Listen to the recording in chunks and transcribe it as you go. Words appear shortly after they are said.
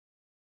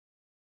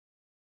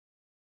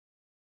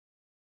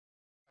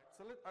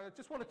I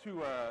just wanted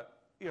to,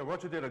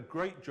 Roger did a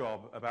great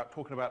job about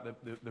talking about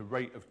the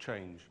rate of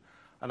change.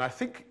 And I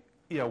think,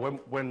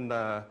 when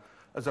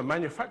as a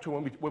manufacturer,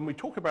 when we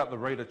talk about the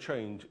rate of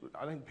change,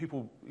 I think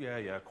people,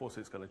 of course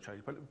it's going to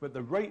change. But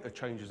the rate of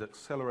change is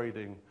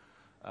accelerating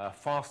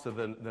faster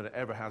than it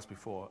ever has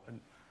before.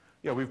 And,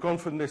 we've gone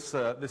from this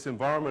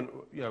environment,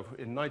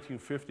 in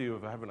 1950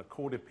 of having a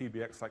corded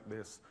PBX like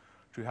this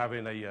to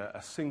having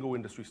a single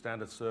industry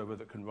standard server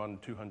that can run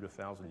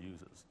 200,000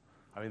 users.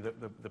 I mean,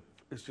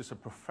 it's just a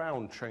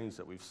profound change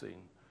that we've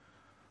seen.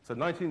 So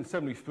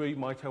 1973,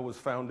 Mitel was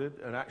founded,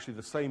 and actually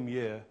the same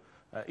year,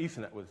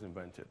 Ethernet was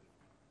invented.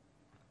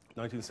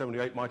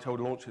 1978, Mitel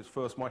launched its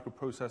first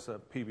microprocessor,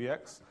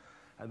 PBX,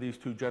 and these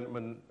two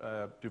gentlemen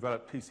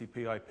developed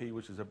TCP/IP,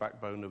 which is a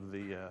backbone of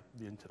the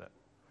internet.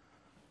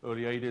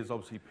 Early 80s,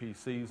 obviously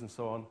PCs and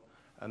so on,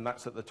 and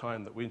that's at the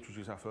time that we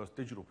introduced our first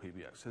digital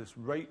PBX. So this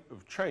rate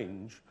of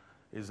change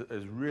is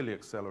really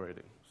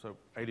accelerating. So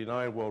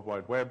 89, World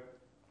Wide Web.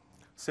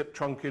 SIP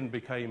trunking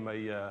became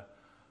a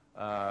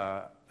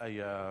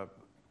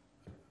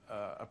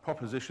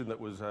proposition that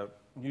was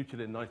mooted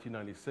in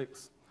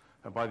 1996,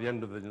 and by the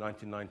end of the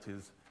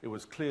 1990s, it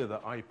was clear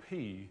that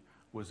IP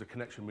was the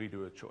connection media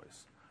of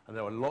choice. And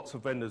there were lots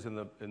of vendors in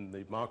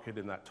the market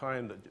in that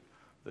time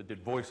that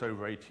did voice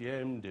over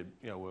ATM,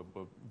 were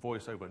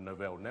voice over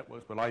Novell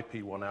networks, but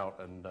IP won out,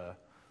 and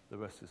the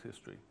rest is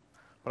history.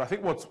 But I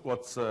think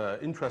what's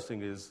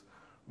interesting is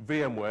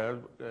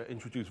VMware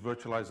introduced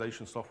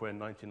virtualization software in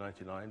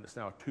 1999. It's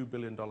now a $2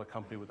 billion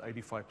company with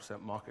 85%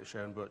 market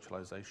share in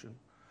virtualization.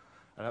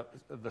 And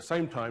at the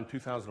same time,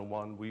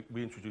 2001,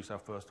 we introduced our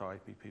first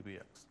IP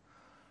PBX.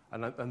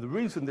 And the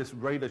reason this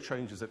rate of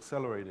change is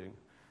accelerating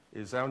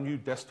is our new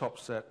desktop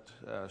set,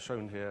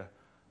 shown here,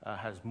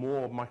 has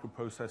more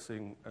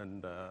microprocessing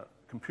and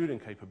computing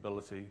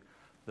capability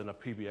than a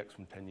PBX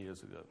from 10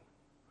 years ago.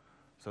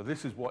 So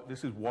this is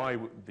why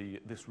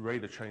this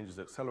rate of change is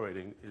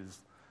accelerating,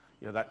 is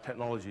that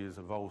technology has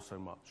evolved so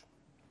much.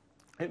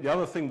 I think the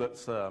other thing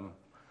that's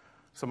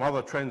some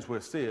other trends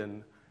we're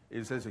seeing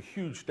is there's a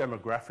huge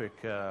demographic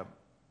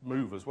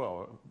move as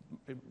well,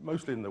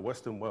 mostly in the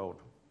Western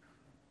world.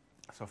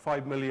 So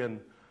 5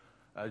 million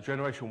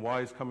Generation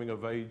Y is coming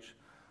of age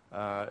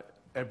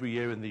every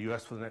year in the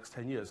US for the next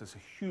 10 years. There's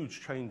a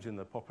huge change in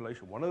the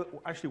population.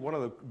 Actually, one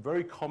of the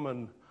very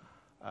common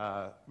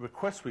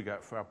requests we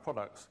get for our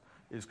products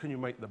is, can you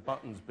make the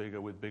buttons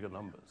bigger with bigger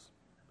numbers?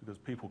 Because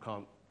people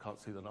can't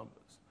see the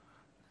numbers.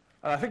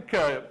 And I think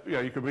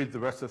you can read the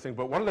rest of the thing,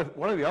 but one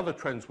of the other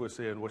trends we're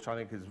seeing, which I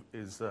think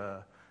is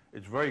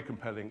very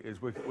compelling,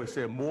 is we're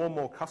seeing more and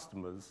more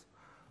customers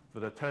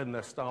that are telling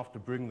their staff to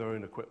bring their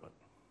own equipment.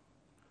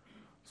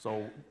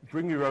 So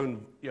bring your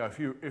own, if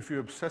you're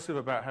obsessive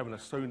about having a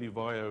Sony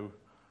Vaio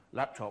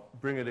laptop,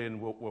 bring it in,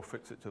 we'll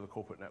fix it to the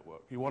corporate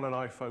network. You want an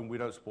iPhone, we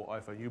don't support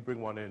iPhone, you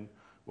bring one in,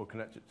 we'll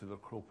connect it to the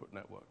corporate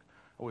network.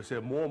 And we're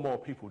seeing more and more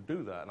people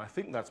do that, and I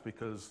think that's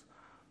because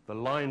the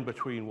line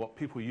between what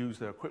people use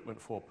their equipment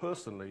for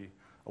personally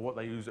and what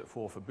they use it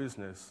for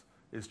business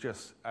is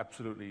just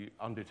absolutely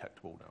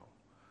undetectable now.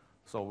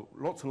 So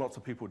lots and lots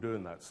of people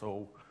doing that.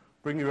 So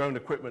bring your own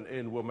equipment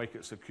in, we'll make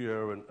it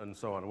secure, and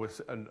so on.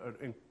 An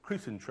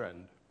increasing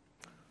trend.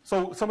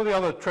 So some of the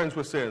other trends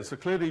we're seeing. So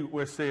clearly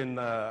we're seeing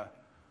a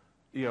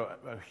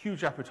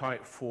huge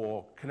appetite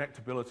for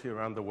connectability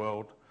around the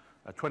world.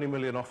 20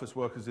 million office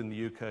workers in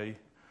the UK.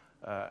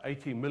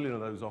 18 million of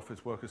those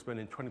office workers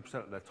spending 20%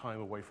 of their time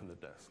away from the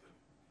desk.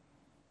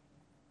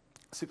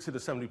 60 to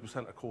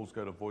 70% of calls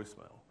go to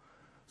voicemail.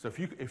 So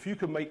if you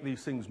can make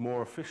these things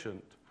more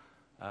efficient,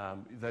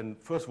 then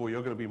first of all,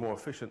 you're going to be more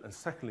efficient, and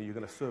secondly, you're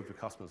going to serve your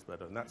customers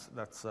better, and that's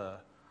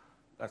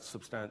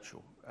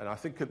substantial. And I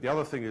think the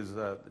other thing is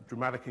the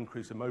dramatic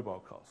increase in mobile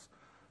costs.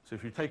 So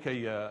if you take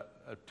a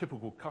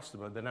typical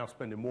customer, they're now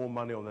spending more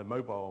money on their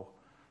mobile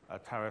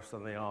tariffs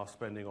than they are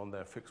spending on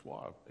their fixed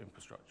wire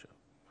infrastructure.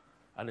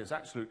 And it's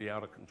absolutely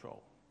out of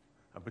control.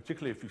 And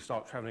particularly if you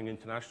start traveling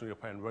internationally, you're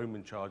paying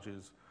roaming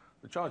charges.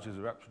 The charges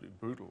are absolutely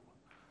brutal.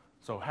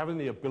 So having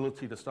the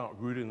ability to start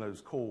routing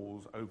those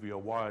calls over your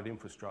wired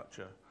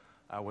infrastructure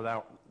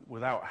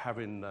without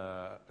having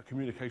a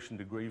communication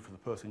degree for the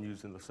person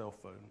using the cell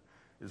phone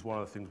is one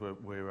of the things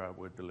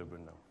we're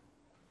delivering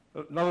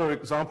now. Another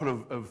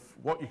example of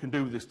what you can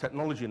do with this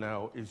technology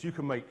now is you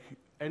can make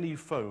any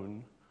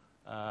phone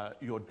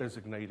your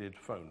designated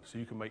phone. So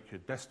you can make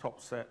your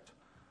desktop set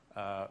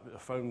a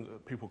phone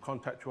that people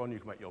contact you on. You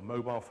can make your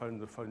mobile phone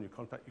the phone you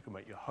contact. You can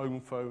make your home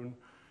phone.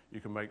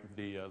 You can make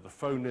the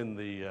phone in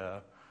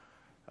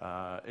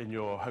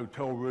your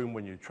hotel room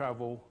when you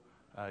travel.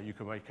 You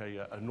can make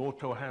an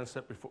auto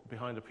handset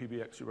behind a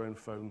PBX, your own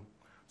phone.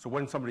 So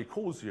when somebody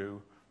calls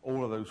you,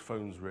 all of those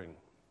phones ring.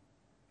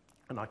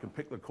 And I can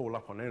pick the call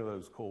up on any of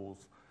those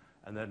calls.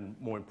 And then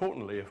more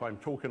importantly, if I'm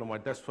talking on my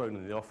desk phone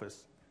in the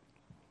office,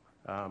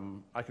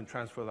 I can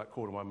transfer that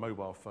call to my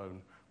mobile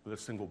phone with a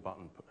single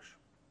button push.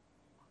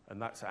 And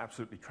that's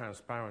absolutely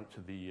transparent to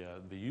the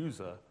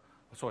user,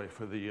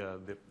 for the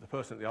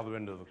person at the other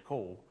end of the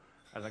call,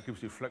 and that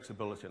gives you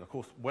flexibility. And of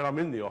course, when I'm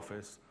in the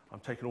office, I'm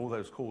taking all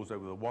those calls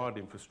over the wired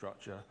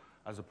infrastructure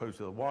as opposed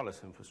to the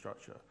wireless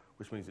infrastructure,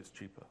 which means it's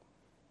cheaper.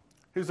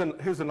 Here's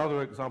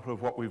another example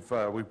of what we've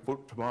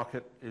brought to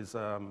market is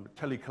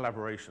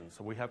tele-collaboration.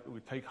 So we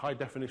take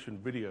high-definition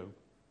video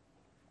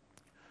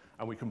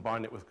and we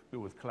combine it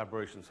with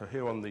collaboration. So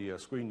here on the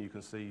screen you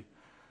can see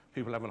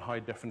people having a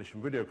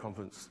high-definition video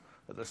conference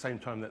at the same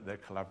time that they're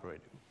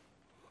collaborating.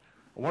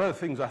 And one of the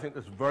things I think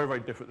that's very, very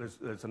different,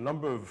 there's a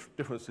number of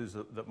differences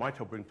that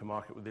Mitel bring to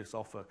market with this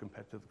offer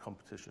compared to the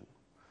competition.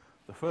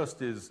 The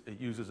first is it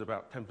uses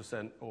about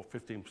 10% or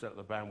 15% of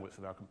the bandwidth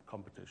of our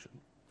competition.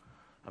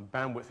 And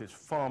bandwidth is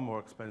far more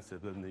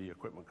expensive than the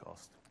equipment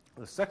cost.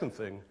 The second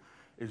thing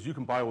is you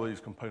can buy all these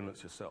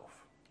components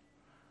yourself.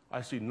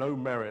 I see no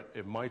merit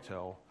in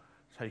Mitel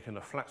taking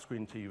a flat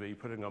screen TV,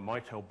 putting a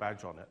Mitel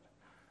badge on it,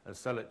 and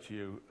sell it to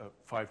you at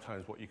 5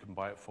 times what you can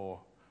buy it for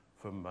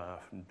from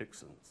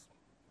Dixon's.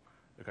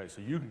 Okay,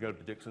 so you can go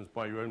to Dixon's,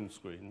 buy your own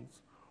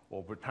screens,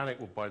 or Britannic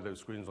will buy those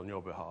screens on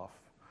your behalf,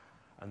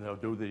 and they'll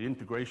do the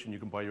integration. You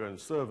can buy your own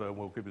server, and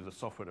we'll give you the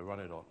software to run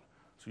it on.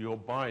 So you're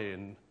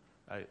buying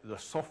the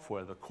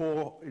software. The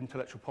core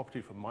intellectual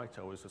property from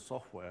Mitel is the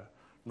software,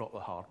 not the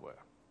hardware.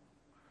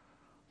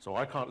 So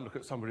I can't look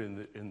at somebody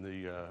in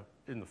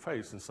the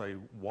face and say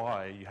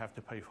why you have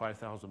to pay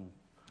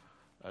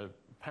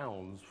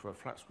 £5,000 for a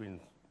flat screen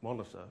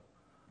monitor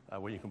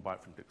when you can buy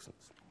it from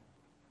Dixon's.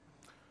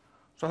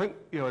 So I think,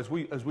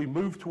 as we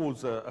move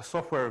towards a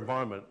software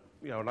environment,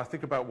 and I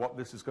think about what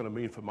this is going to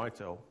mean for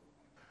Mitel,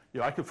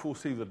 I could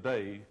foresee the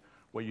day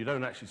where you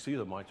don't actually see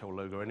the Mitel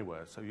logo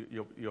anywhere. So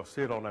you'll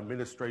see it on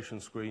administration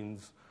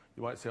screens.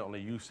 You might see it on a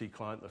UC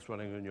client that's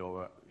running on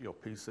your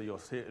PC. You'll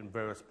see it in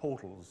various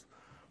portals,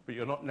 but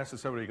you're not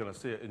necessarily going to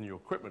see it in your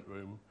equipment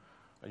room,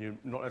 and you're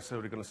not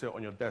necessarily going to see it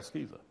on your desk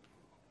either.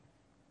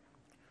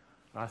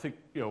 And I think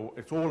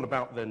it's all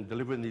about then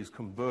delivering these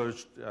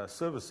converged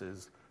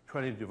services to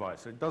any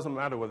device. It doesn't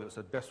matter whether it's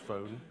a desk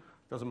phone,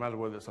 it doesn't matter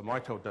whether it's a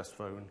Mitel desk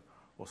phone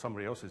or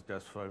somebody else's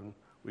desk phone.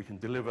 We can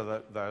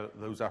deliver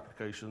those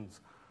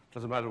applications. It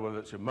doesn't matter whether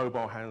it's your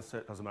mobile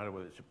handset, it doesn't matter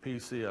whether it's your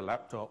PC, a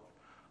laptop,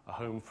 a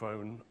home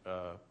phone,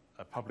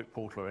 a public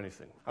portal, or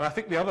anything. And I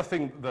think the other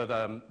thing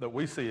that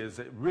we see is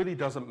it really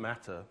doesn't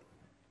matter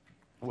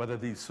whether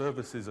these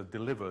services are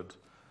delivered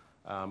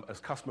as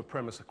customer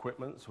premise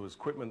equipment, so as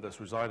equipment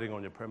that's residing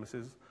on your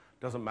premises.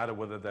 It doesn't matter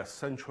whether they're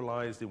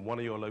centralized in one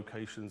of your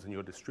locations and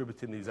you're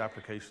distributing these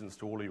applications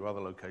to all of your other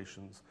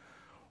locations,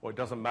 or it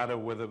doesn't matter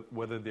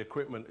whether the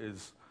equipment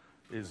is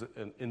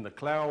in the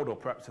cloud, or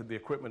perhaps the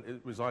equipment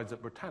resides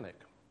at Britannic.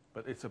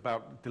 But it's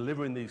about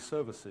delivering these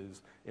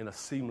services in a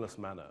seamless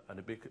manner.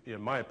 And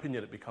in my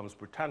opinion, it becomes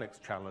Britannic's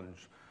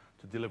challenge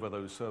to deliver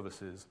those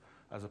services,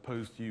 as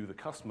opposed to you, the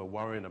customer,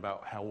 worrying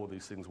about how all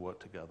these things work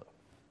together.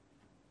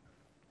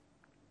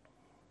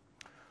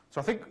 So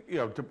I think,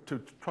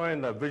 to try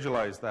and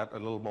visualize that a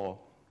little more,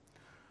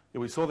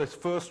 we saw this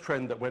first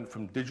trend that went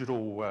from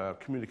digital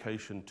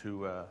communication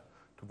to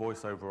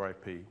voice over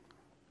IP.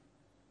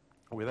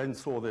 We then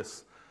saw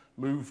this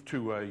move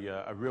to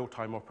a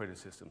real-time operating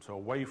system, so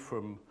away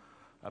from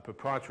a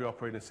proprietary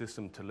operating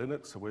system to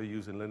Linux. So we're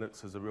using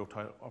Linux as a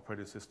real-time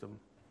operating system.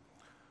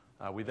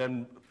 We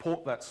then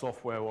port that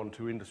software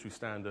onto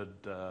industry-standard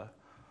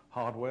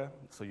hardware,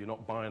 so you're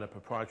not buying a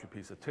proprietary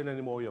piece of tin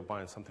anymore, you're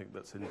buying something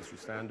that's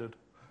industry-standard.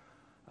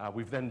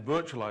 We've then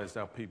virtualized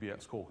our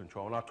PBX core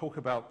control, and I'll talk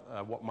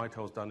about what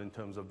Mitel's done in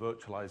terms of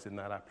virtualizing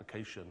that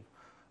application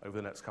over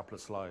the next couple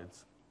of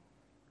slides.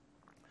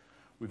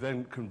 We've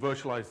then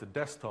virtualized the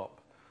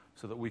desktop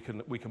so that we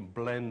can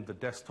blend the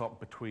desktop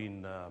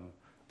between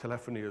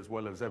telephony as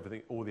well as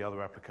all the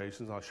other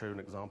applications. I'll show you an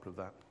example of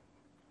that.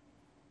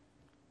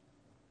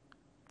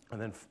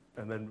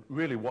 And then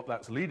really what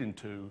that's leading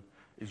to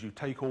is you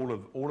take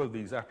all of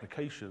these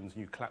applications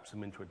and you collapse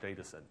them into a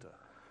data center.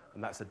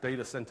 And that's a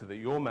data center that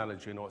you're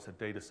managing, or it's a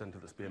data center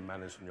that's being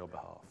managed on your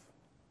behalf.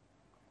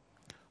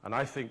 And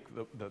I think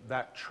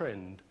that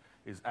trend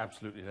is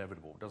absolutely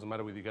inevitable. It doesn't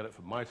matter whether you get it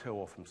from Mitel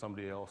or from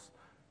somebody else.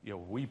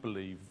 We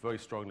believe very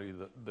strongly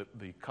that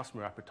the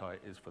customer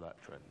appetite is for that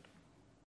trend.